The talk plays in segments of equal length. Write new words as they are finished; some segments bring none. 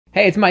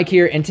Hey, it's Mike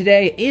here, and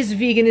today, is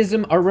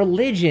veganism a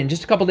religion?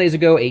 Just a couple days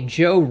ago, a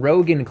Joe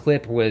Rogan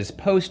clip was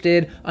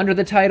posted under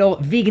the title,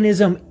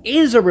 Veganism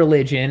is a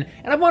Religion,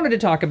 and I've wanted to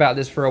talk about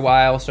this for a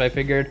while, so I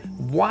figured,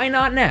 why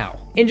not now?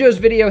 In Joe's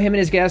video, him and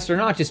his guests are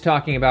not just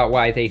talking about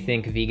why they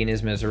think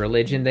veganism is a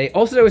religion, they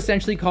also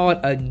essentially call it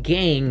a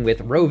gang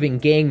with roving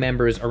gang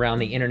members around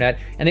the internet,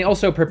 and they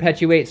also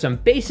perpetuate some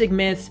basic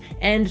myths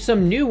and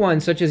some new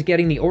ones, such as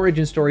getting the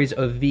origin stories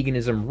of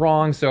veganism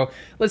wrong. So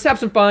let's have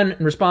some fun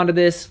and respond to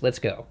this. Let's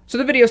go. So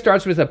the video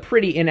starts with a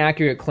pretty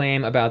inaccurate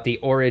claim about the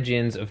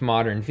origins of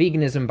modern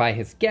veganism by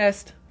his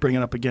guest.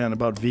 Bringing up again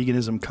about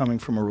veganism coming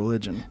from a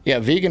religion. Yeah,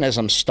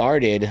 veganism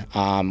started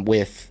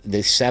with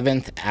the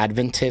Seventh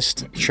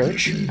Adventist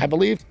Church, I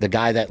believe. The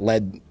guy that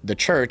led the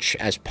church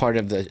as part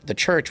of the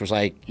church was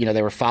like, you know,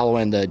 they were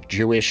following the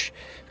Jewish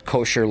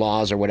kosher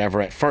laws or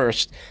whatever at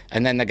first,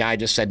 and then the guy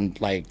just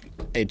said, like,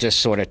 it just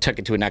sort of took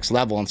it to a next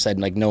level and said,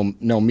 like, no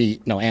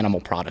meat, no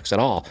animal products at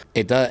all.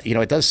 It does, you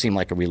know, it does seem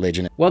like a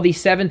religion. Well, the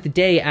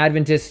Seventh-day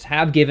Adventists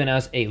have given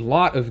us a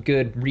lot of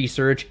good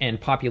research and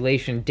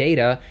population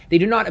data. They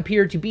do not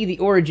appear to be the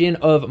origin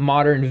of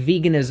modern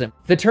veganism.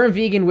 The term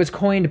vegan was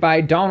coined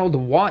by Donald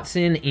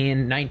Watson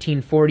in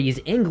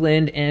 1940s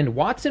England, and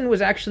Watson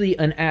was actually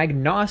an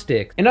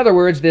agnostic. In other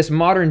words, this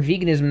modern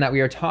veganism that we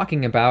are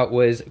talking about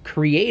was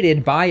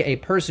created by a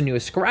person who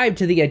ascribed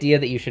to the idea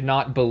that you should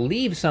not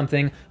believe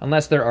something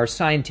unless there are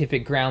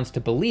scientific grounds to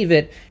believe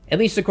it, at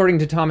least according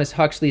to Thomas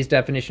Huxley's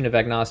definition of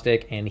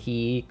agnostic, and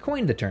he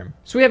coined the term.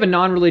 So we have a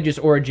non-religious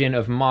origin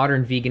of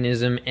modern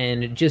veganism,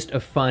 and just a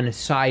fun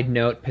side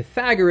note,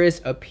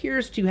 Pythagoras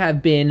appears to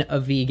have been a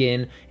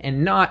vegan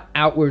and not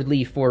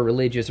outwardly for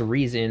religious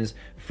reasons.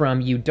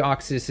 From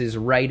Eudoxus's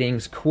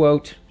writings,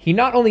 quote, "He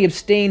not only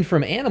abstained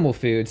from animal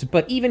foods,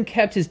 but even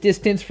kept his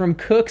distance from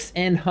cooks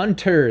and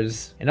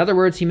hunters." In other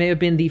words, he may have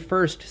been the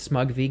first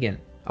smug vegan.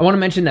 I want to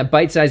mention that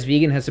Bite Size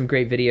Vegan has some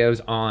great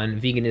videos on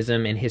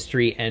veganism and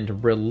history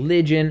and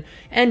religion.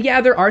 And yeah,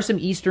 there are some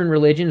Eastern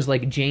religions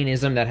like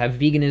Jainism that have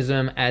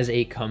veganism as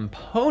a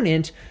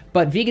component,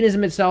 but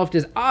veganism itself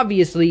does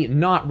obviously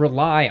not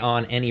rely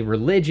on any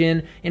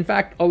religion. In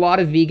fact, a lot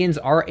of vegans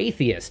are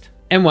atheist.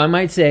 And one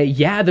might say,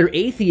 yeah, they're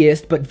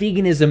atheist, but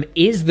veganism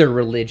is their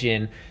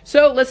religion.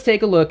 So let's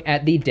take a look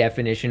at the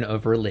definition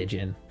of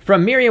religion.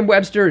 From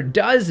Merriam-Webster,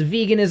 does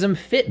veganism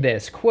fit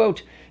this?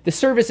 Quote, "The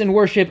service and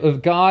worship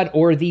of God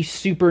or the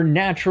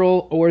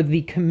supernatural or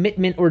the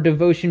commitment or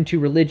devotion to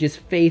religious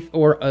faith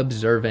or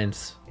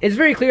observance." It's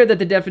very clear that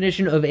the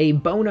definition of a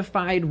bona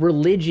fide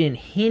religion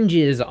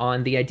hinges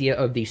on the idea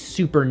of the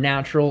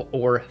supernatural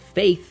or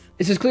faith.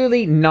 This is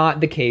clearly not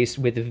the case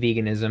with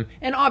veganism,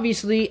 and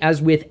obviously,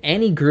 as with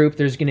any group,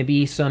 there's going to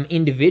be some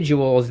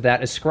individuals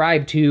that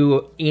ascribe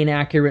to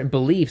inaccurate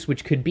beliefs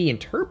which could be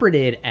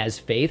interpreted as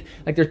faith.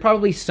 Like, there's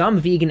probably some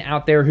vegan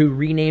out there who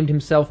renamed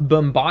himself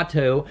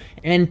Bumbato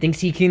and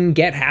thinks he can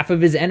get half of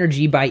his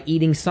energy by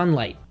eating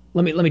sunlight.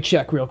 Let me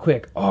check real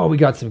quick. Oh, we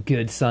got some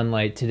good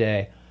sunlight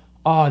today.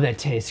 Oh, that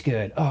tastes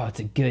good. Oh,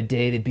 it's a good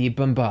day to be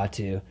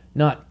Bumbato,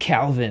 not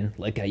Calvin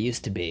like I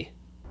used to be.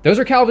 Those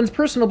are Calvin's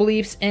personal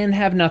beliefs and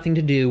have nothing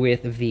to do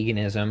with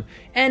veganism.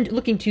 And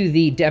looking to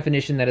the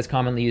definition that is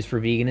commonly used for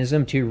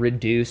veganism, to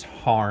reduce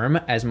harm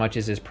as much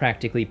as is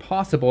practically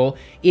possible,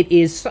 it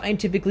is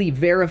scientifically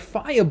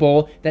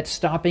verifiable that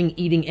stopping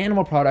eating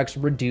animal products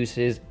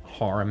reduces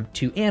harm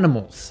to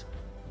animals.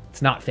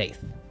 It's not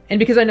faith. And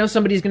because I know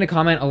somebody's going to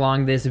comment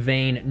along this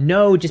vein,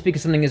 no, just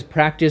because something is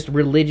practiced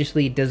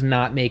religiously does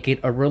not make it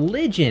a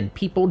religion.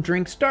 People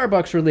drink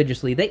Starbucks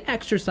religiously, they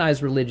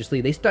exercise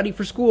religiously, they study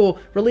for school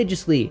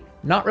religiously,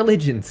 not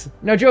religions.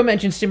 Now, Joe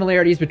mentioned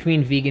similarities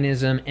between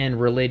veganism and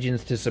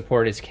religions to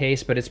support his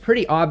case, but it's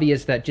pretty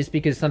obvious that just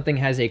because something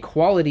has a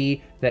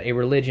quality that a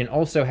religion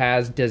also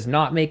has does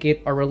not make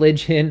it a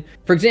religion.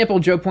 For example,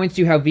 Joe points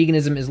to how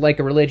veganism is like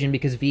a religion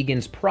because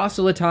vegans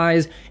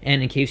proselytize,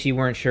 and in case you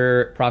weren't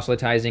sure,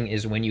 proselytizing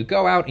is when you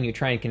go out and you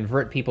try and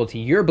convert people to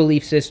your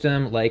belief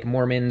system, like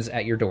Mormons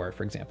at your door,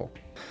 for example.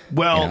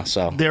 Well,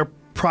 they're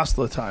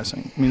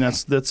proselytizing. I mean,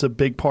 that's a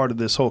big part of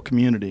this whole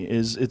community.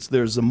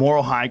 There's the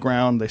moral high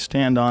ground, they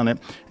stand on it,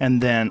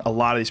 and then a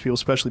lot of these people,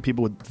 especially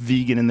people with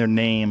vegan in their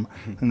name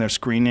and their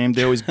screen name,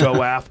 they always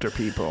go after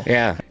people.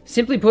 Yeah.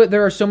 Simply put,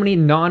 there are so many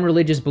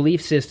non-religious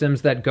belief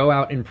systems that go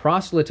out and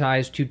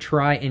proselytize to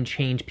try and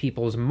change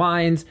people's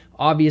minds.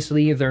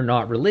 Obviously, they're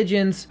not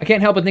religions. I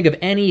can't help but think of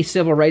any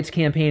civil rights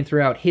campaign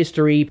throughout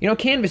history. You know,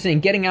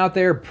 canvassing, getting out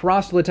there,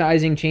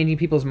 proselytizing, changing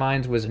people's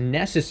minds was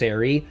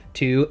necessary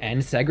to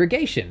end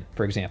segregation,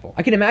 for example.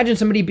 I can imagine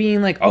somebody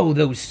being like, oh,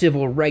 those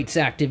civil rights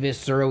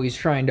activists are always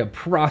trying to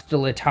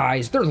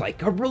proselytize. They're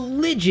like a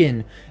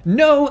religion.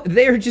 No,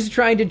 they're just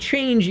trying to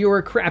change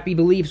your crappy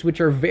beliefs,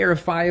 which are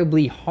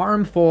verifiably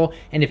harmful.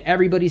 And if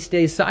everybody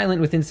stays silent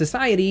within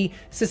society,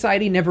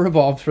 society never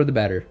evolves for the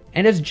better.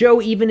 And as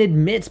Joe even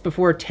admits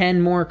before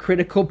 10 more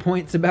critical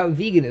points about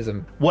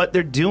veganism. What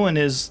they're doing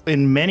is,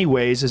 in many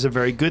ways, is a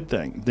very good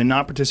thing. They're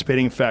not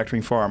participating in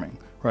factory farming,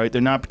 right?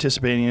 They're not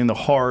participating in the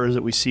horrors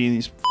that we see in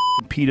these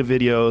PETA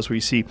videos where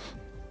you see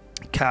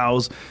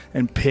cows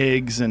and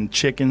pigs and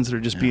chickens that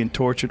are just being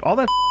tortured. All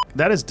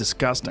that is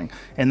disgusting.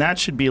 And that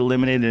should be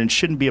eliminated and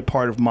shouldn't be a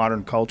part of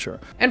modern culture.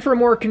 And for a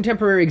more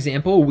contemporary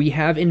example, we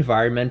have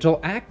environmental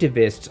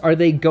activists. Are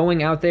they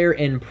going out there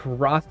and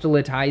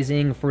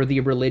proselytizing for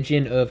the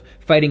religion of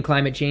fighting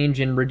climate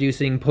change and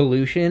reducing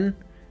pollution?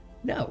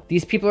 No.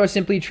 These people are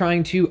simply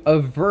trying to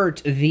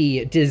avert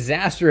the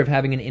disaster of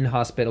having an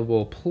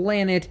inhospitable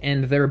planet,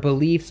 and their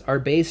beliefs are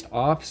based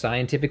off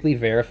scientifically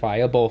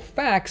verifiable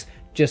facts,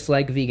 just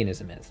like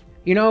veganism is.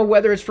 You know,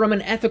 whether it's from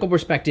an ethical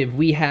perspective,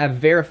 we have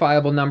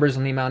verifiable numbers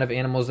on the amount of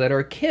animals that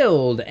are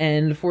killed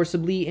and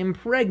forcibly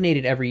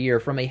impregnated every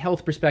year. From a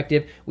health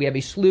perspective, we have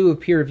a slew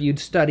of peer-reviewed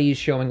studies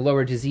showing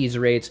lower disease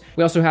rates.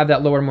 We also have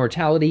that lower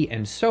mortality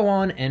and so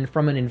on. And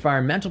from an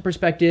environmental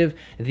perspective,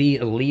 the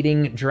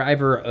leading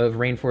driver of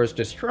rainforest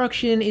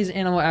destruction is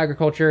animal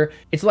agriculture.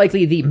 It's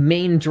likely the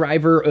main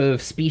driver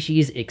of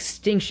species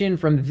extinction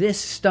from this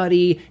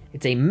study.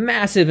 It's a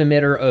massive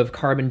emitter of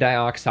carbon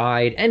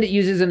dioxide, and it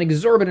uses an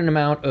exorbitant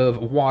amount of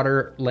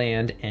water,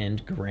 land,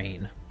 and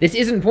grain. This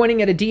isn't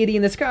pointing at a deity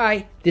in the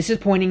sky, this is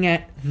pointing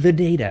at the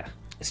data.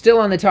 Still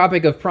on the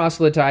topic of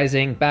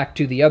proselytizing, back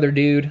to the other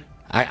dude.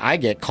 I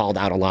get called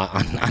out a lot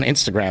on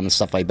Instagram and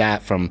stuff like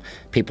that from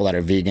people that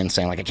are vegan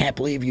saying, like, I can't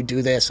believe you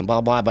do this and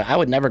blah, blah, but I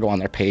would never go on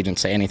their page and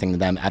say anything to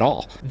them at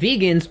all.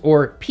 Vegans,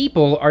 or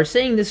people, are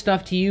saying this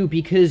stuff to you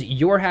because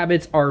your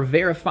habits are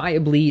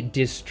verifiably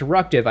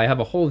destructive. I have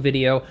a whole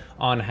video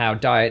on how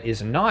diet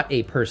is not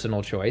a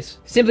personal choice.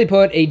 Simply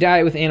put, a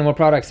diet with animal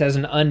products has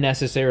an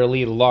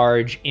unnecessarily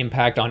large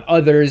impact on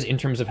others in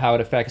terms of how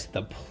it affects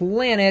the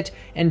planet,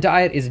 and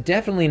diet is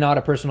definitely not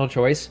a personal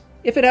choice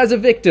if it has a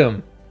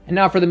victim. And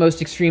now for the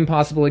most extreme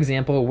possible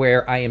example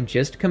where I am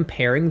just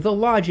comparing the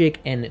logic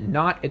and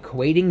not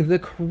equating the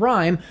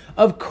crime.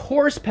 Of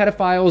course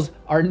pedophiles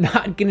are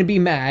not going to be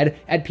mad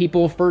at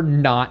people for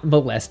not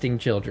molesting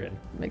children.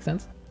 Make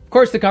sense? Of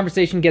course, the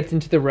conversation gets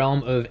into the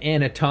realm of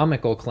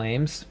anatomical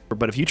claims.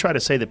 But if you try to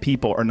say that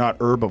people are not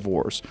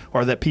herbivores,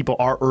 or that people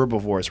are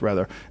herbivores,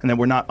 rather, and that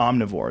we're not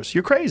omnivores,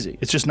 you're crazy.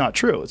 It's just not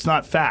true. It's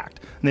not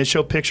fact. And they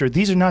show picture,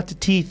 these are not the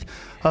teeth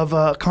of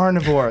a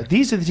carnivore.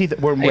 These are the teeth.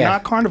 We're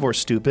not carnivores,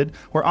 stupid.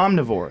 We're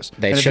omnivores.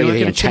 They show you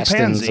the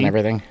intestines and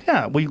everything.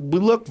 Yeah, we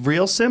look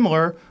real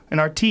similar in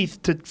our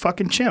teeth to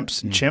fucking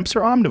chimps. Chimps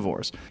are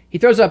omnivores. He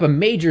throws up a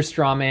major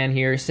straw man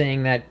here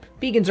saying that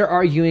vegans are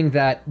arguing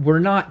that we're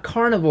not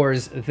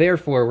carnivores,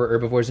 therefore we're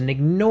herbivores, and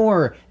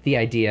ignore the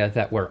idea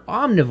that we're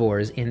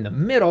omnivores in the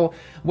middle.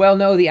 Well,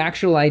 no, the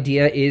actual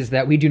idea is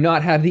that we do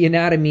not have the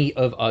anatomy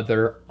of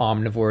other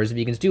omnivores.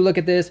 Vegans do look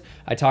at this.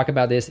 I talk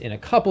about this in a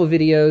couple of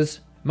videos.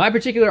 My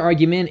particular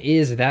argument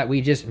is that we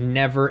just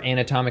never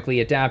anatomically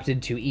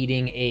adapted to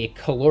eating a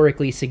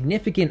calorically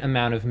significant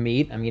amount of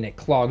meat. I mean, it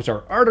clogs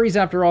our arteries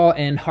after all,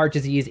 and heart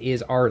disease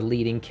is our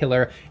leading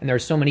killer. And there are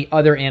so many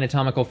other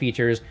anatomical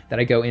features that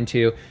I go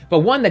into. But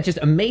one that just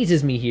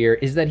amazes me here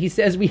is that he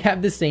says we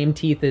have the same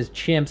teeth as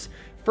chimps.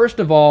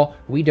 First of all,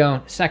 we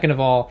don't. Second of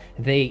all,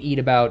 they eat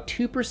about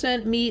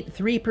 2% meat,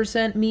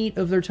 3% meat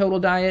of their total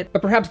diet.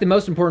 But perhaps the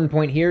most important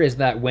point here is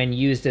that when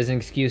used as an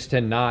excuse to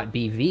not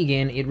be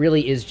vegan, it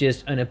really is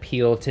just an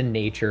appeal to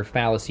nature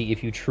fallacy.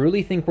 If you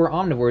truly think we're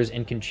omnivores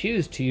and can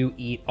choose to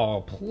eat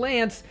all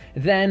plants,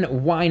 then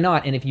why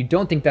not? And if you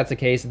don't think that's the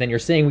case, then you're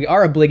saying we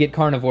are obligate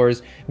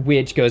carnivores,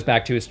 which goes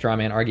back to a straw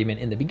man argument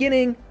in the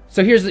beginning.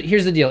 So here's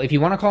the deal. If you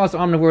want to call us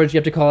omnivores, you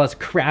have to call us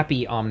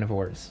crappy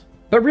omnivores.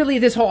 But really,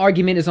 this whole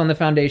argument is on the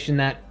foundation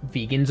that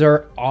vegans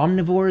are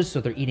omnivores,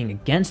 so they're eating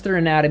against their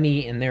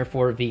anatomy, and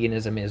therefore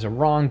veganism is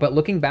wrong. But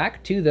looking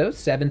back to those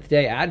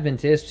Seventh-day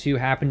Adventists who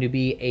happen to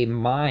be a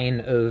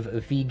mine of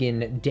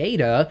vegan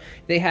data,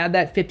 they had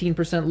that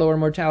 15% lower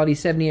mortality,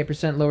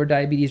 78% lower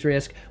diabetes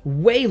risk,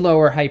 way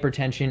lower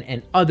hypertension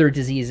and other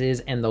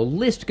diseases, and the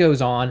list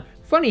goes on.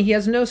 Funny, he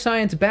has no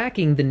science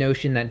backing the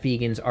notion that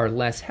vegans are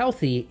less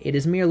healthy. It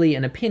is merely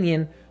an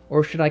opinion,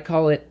 or should I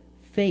call it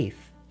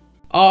faith?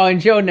 Oh,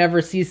 and Joe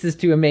never ceases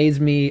to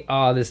amaze me.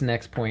 Oh, this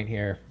next point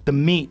here. The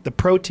meat, the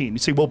protein. You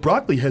say, well,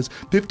 broccoli has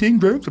 15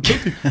 grams of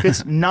protein.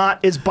 It's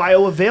not as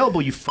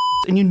bioavailable, you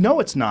and you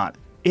know it's not.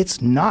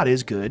 It's not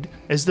as good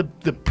as the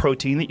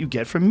protein that you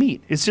get from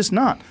meat. It's just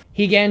not.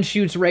 He again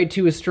shoots right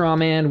to a straw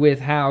man with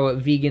how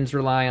vegans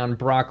rely on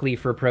broccoli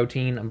for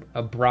protein.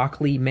 A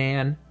broccoli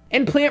man.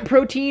 And plant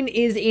protein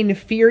is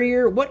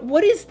inferior.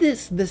 What is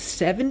this, the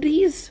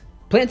 70s?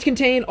 Plants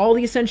contain all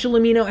the essential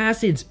amino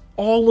acids,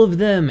 all of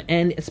them,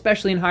 and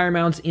especially in higher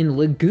amounts in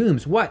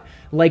legumes. What?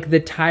 Like the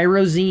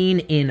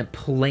tyrosine in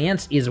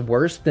plants is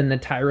worse than the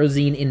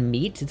tyrosine in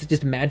meat? It's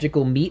just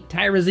magical meat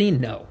tyrosine?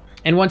 No.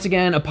 And once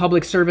again, a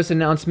public service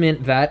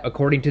announcement that,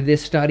 according to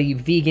this study,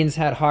 vegans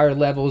had higher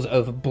levels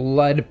of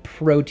blood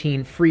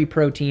protein, free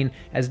protein,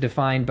 as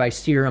defined by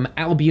serum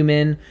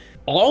albumin.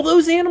 All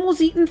those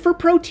animals eaten for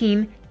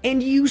protein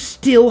and you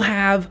still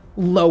have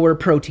lower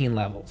protein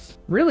levels.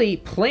 Really,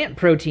 plant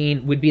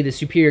protein would be the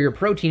superior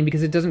protein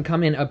because it doesn't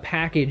come in a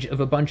package of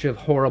a bunch of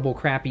horrible,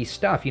 crappy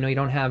stuff. You know, you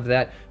don't have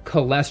that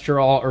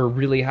cholesterol or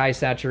really high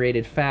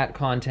saturated fat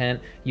content.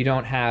 You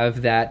don't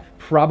have that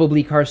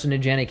probably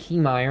carcinogenic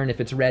heme iron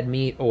if it's red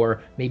meat,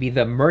 or maybe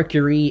the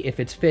mercury if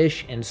it's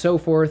fish, and so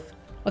forth.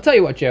 I'll tell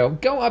you what, Joe,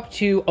 go up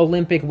to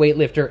Olympic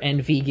weightlifter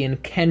and vegan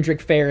Kendrick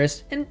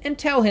Ferris and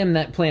tell him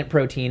that plant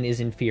protein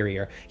is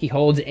inferior. He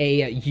holds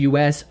a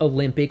US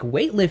Olympic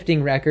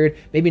weightlifting record.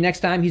 Maybe next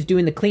time he's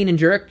doing the clean and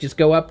jerk, just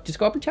go up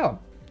and tell him.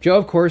 Joe,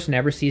 of course,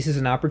 never ceases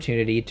an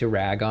opportunity to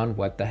rag on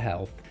What the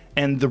Health.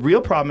 And the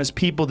real problem is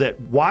people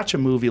that watch a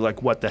movie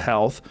like What the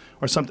Health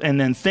or something and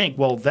then think,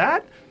 well,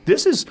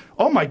 this is,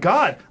 oh my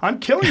God, I'm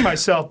killing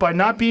myself by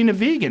not being a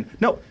vegan.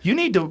 No, you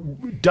need to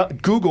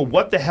Google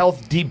What the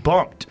Health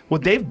Debunked.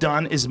 What they've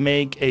done is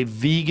make a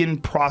vegan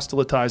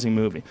proselytizing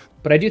movie.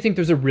 But I do think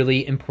there's a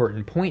really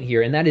important point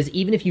here, and that is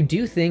even if you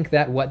do think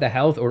that What the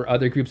Health or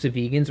other groups of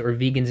vegans, or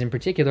vegans in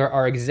particular,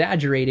 are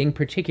exaggerating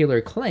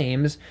particular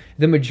claims,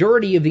 the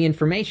majority of the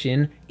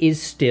information is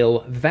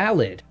still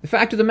valid. The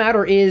fact of the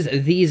matter is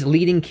these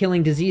leading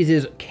killing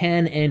diseases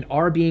can and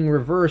are being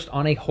reversed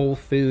on a whole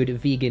food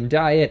vegan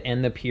diet,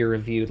 and the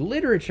peer-reviewed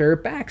literature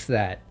backs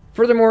that.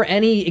 Furthermore,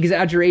 any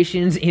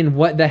exaggerations in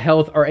What the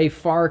Health are a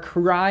far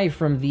cry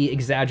from the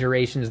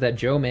exaggerations that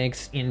Joe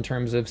makes in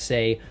terms of,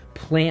 say,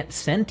 plant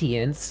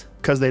sentience.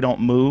 Because they don't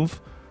move,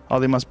 oh,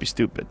 they must be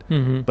stupid.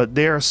 But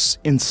they're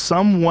in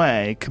some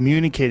way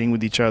communicating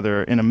with each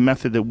other in a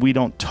method that we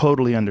don't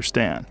totally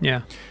understand.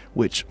 Yeah.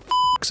 Which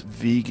f***s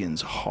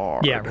vegans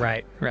hard. Yeah,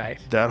 right.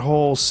 That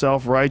whole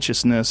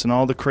self-righteousness and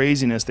all the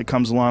craziness that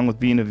comes along with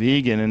being a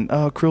vegan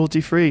and,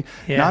 cruelty-free.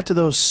 Yeah. Not to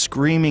those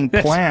screaming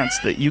plants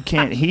that you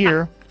can't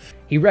hear.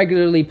 He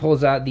regularly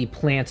pulls out the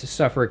plants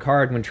suffer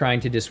card when trying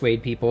to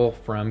dissuade people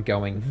from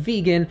going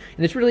vegan, and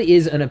this really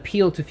is an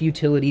appeal to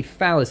futility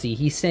fallacy.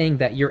 He's saying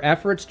that your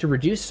efforts to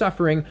reduce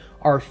suffering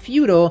are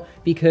futile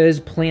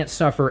because plants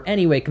suffer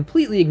anyway,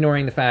 completely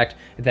ignoring the fact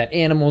that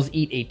animals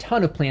eat a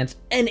ton of plants,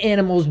 and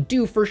animals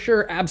do for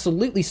sure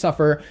absolutely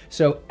suffer,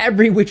 so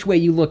every which way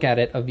you look at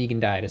it, a vegan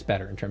diet is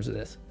better in terms of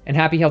this. And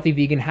Happy Healthy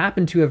Vegan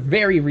happened to have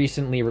very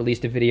recently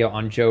released a video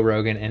on Joe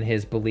Rogan and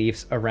his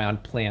beliefs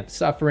around plant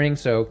suffering,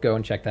 so go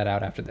and check that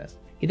out after this.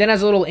 He then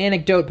has a little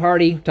anecdote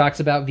party, talks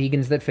about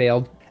vegans that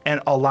failed.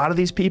 And a lot of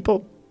these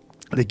people,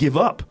 they give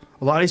up.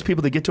 A lot of these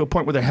people that get to a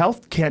point where their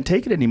health can't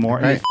take it anymore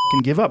and they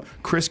f***ing give up.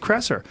 Chris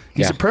Kresser,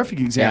 he's a perfect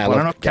example. I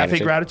don't know, Cafe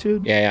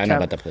Gratitude? Yeah, I know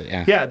about that place.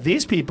 Yeah,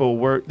 these people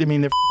were, I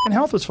mean, their f***ing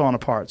health was falling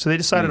apart. So they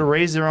decided to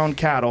raise their own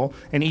cattle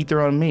and eat their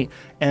own meat.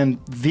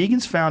 And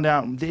vegans found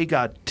out they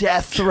got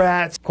death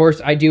threats. Of course,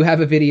 I do have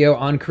a video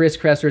on Chris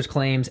Kresser's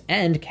claims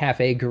and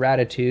Cafe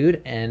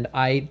Gratitude, and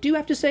I do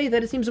have to say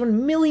that it seems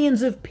when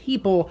millions of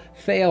people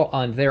fail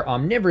on their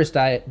omnivorous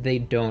diet, they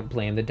don't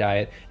blame the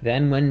diet.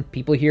 Then when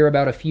people hear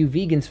about a few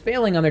vegans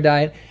failing on their diet,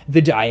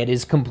 the diet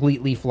is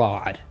completely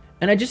flawed.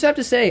 And I just have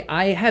to say,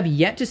 I have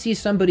yet to see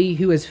somebody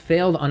who has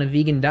failed on a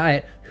vegan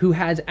diet who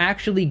has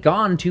actually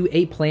gone to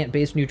a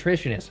plant-based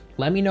nutritionist.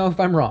 Let me know if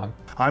I'm wrong.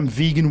 I'm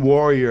vegan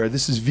warrior.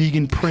 This is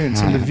vegan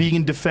prince. I'm the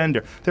vegan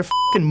defender. They're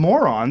f***ing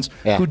morons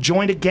who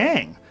joined a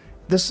gang.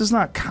 This is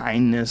not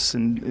kindness,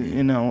 and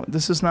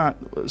this is not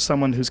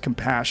someone who's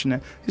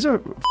compassionate. These are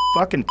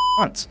fucking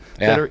cunts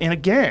that are in a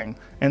gang,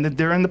 and that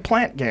they're in the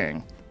plant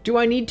gang. Do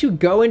I need to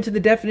go into the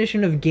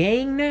definition of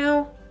gang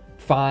now?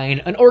 Fine,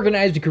 an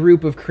organized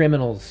group of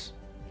criminals.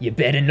 You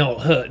better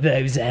not hurt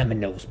those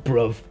aminals,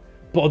 bruv.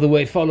 By the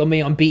way, follow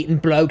me on beating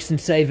blokes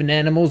and saving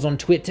animals on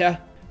Twitter.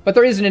 But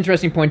there is an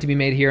interesting point to be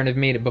made here, and I've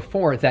made it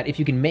before, that if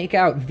you can make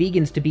out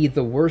vegans to be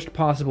the worst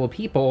possible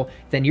people,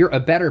 then you're a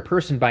better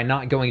person by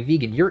not going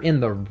vegan. You're in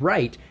the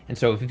right. And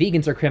so if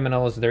vegans are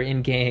criminals, they're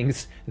in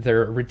gangs,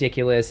 they're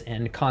ridiculous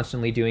and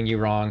constantly doing you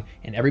wrong,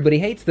 and everybody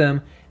hates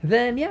them,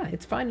 then yeah,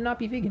 it's fine to not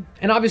be vegan.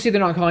 And obviously they're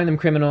not calling them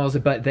criminals,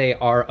 but they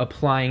are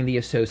applying the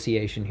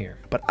association here.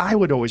 But I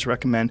would always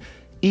recommend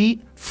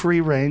eat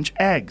free-range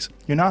eggs.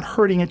 You're not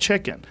hurting a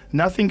chicken.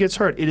 Nothing gets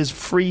hurt. It is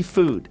free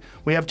food.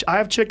 I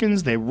have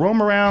chickens. They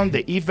roam around.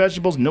 They eat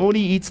vegetables.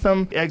 Nobody eats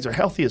them. Eggs are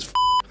healthy as f***.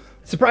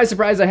 Surprise,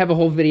 surprise, I have a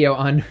whole video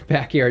on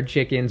backyard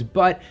chickens,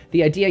 but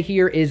the idea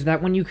here is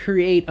that when you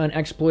create an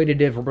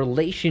exploitative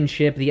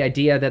relationship, the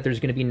idea that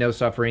there's going to be no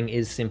suffering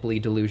is simply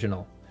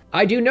delusional.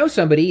 I do know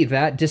somebody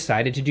that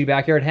decided to do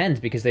backyard hens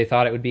because they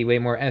thought it would be way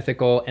more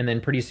ethical, and then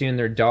pretty soon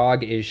their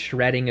dog is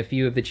shredding a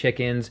few of the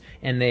chickens,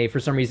 and they, for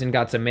some reason,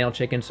 got some male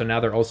chickens, so now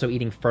they're also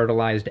eating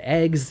fertilized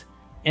eggs.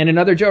 And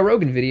another Joe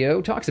Rogan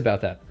video talks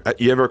about that.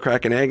 You ever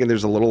crack an egg and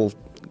there's a little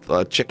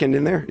chicken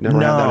in there? You never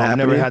had that happen? I've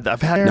never had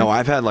that. No,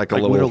 I've had like a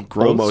little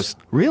almost.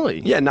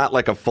 Really? Yeah, not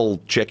like a full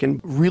chicken.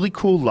 Really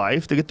cool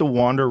life. They get to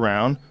wander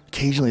around.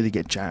 Occasionally they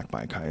get jacked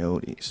by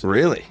coyotes.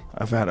 Really?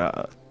 I've had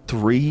at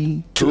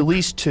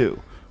least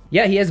two.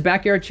 Yeah, he has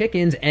backyard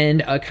chickens,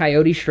 and a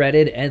coyote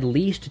shredded at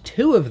least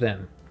 2 of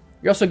them.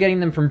 You're also getting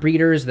them from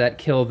breeders that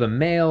kill the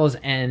males,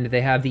 and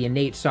they have the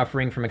innate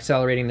suffering from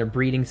accelerating their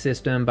breeding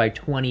system by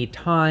 20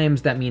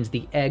 times. That means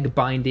the egg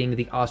binding,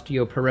 the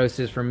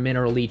osteoporosis from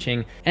mineral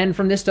leaching. And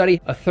from this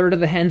study, a third of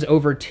the hens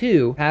over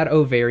 2 had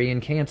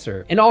ovarian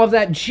cancer. And all of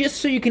that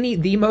just so you can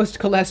eat the most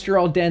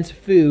cholesterol-dense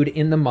food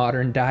in the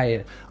modern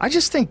diet. I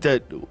just think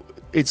that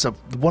it's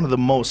one of the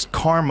most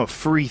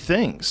karma-free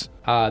things.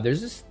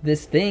 There's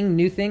this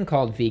new thing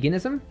called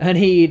veganism, and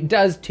he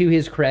does, to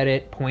his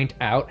credit, point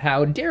out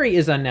how dairy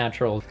is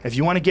unnatural. If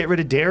you want to get rid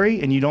of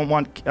dairy and you don't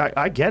want,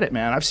 I get it,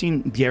 man. I've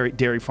seen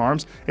dairy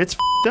farms. It's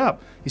f***ed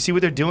up. You see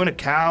what they're doing to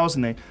cows,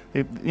 and they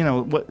you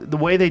know, the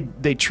way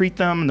they treat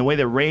them and the way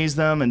they raise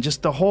them, and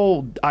just the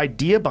whole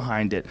idea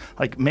behind it,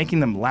 like making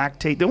them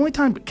lactate. The only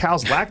time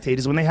cows lactate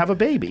is when they have a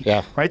baby,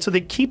 right? So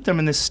they keep them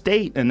in this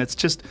state, and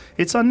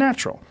it's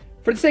unnatural.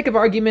 For the sake of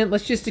argument,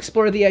 let's just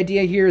explore the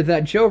idea here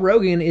that Joe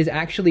Rogan is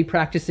actually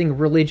practicing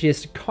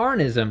religious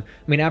carnism.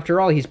 I mean, after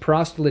all, he's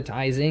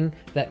proselytizing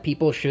that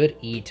people should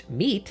eat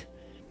meat.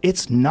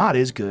 It's not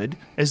as good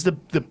as the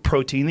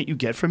protein that you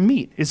get from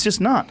meat. It's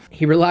just not.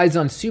 He relies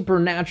on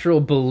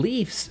supernatural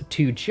beliefs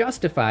to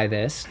justify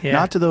this.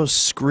 Not to those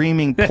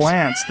screaming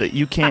plants that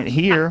you can't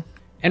hear.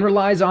 And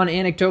relies on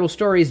anecdotal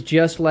stories,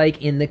 just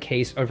like in the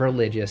case of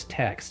religious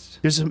texts.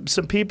 There's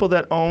some people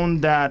that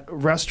own that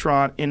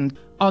restaurant in...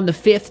 On the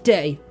 5th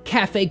day,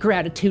 Cafe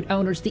Gratitude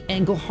owners the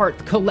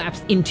Engelhart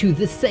collapsed into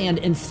the sand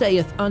and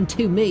saith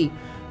unto me,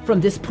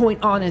 from this point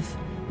oneth,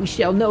 we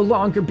shall no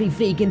longer be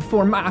vegan,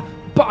 for my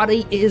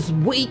body is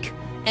weak,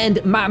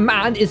 and my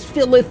mind is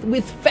filleth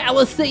with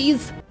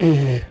fallacies.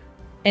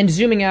 And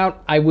zooming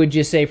out, I would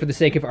just say for the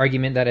sake of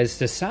argument that as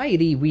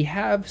society, we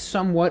have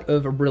somewhat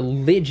of a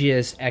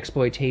religious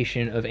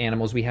exploitation of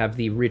animals. We have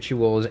the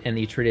rituals and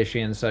the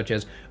traditions such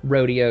as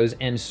rodeos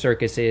and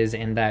circuses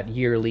and that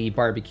yearly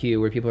barbecue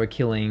where people are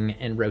killing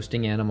and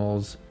roasting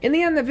animals. In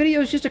the end, the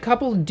video is just a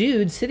couple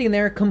dudes sitting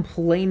there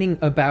complaining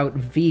about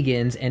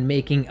vegans and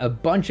making a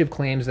bunch of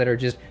claims that are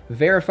just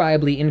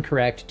verifiably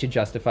incorrect to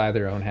justify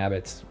their own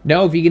habits.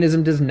 No,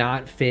 veganism does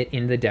not fit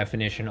in the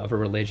definition of a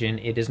religion.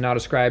 It is not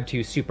ascribed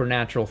to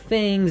supernatural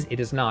things, it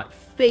is not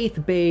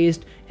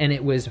faith-based, and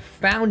it was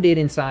founded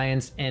in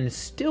science and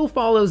still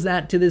follows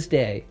that to this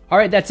day.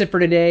 Alright, that's it for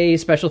today.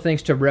 Special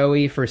thanks to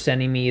Roey for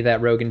sending me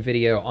that Rogan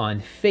video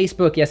on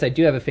Facebook. Yes, I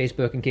do have a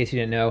Facebook in case you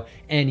didn't know.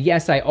 And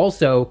yes, I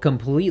also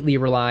completely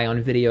rely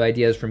on video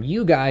ideas from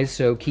you guys,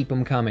 so keep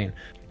them coming.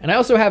 And I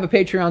also have a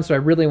Patreon, so I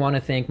really want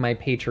to thank my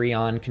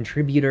Patreon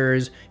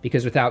contributors,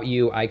 because without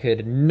you, I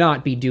could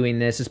not be doing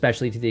this,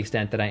 especially to the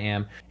extent that I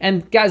am.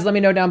 And guys, let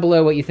me know down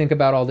below what you think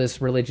about all this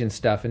religion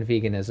stuff and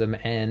veganism,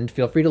 and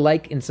feel free to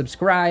like and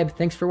subscribe.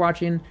 Thanks for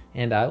watching,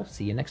 and I'll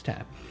see you next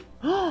time.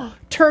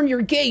 Turn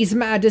your gaze,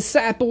 my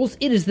disciples.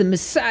 It is the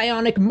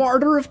messianic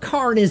martyr of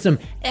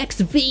carnism,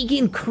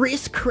 ex-vegan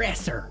Chris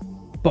Kresser.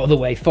 By the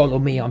way, follow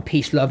me on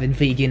Peace, Love, and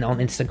Vegan on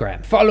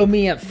Instagram. Follow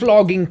me at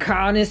Flogging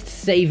Carnists,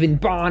 Saving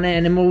Barn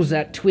Animals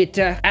at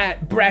Twitter,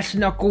 at Brass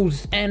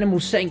Knuckles Animal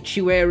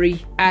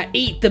Sanctuary, at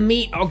Eat the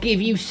Meat, I'll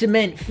Give You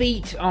Cement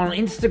Feet on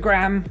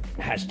Instagram,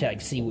 hashtag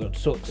SeaWorld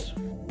Sucks.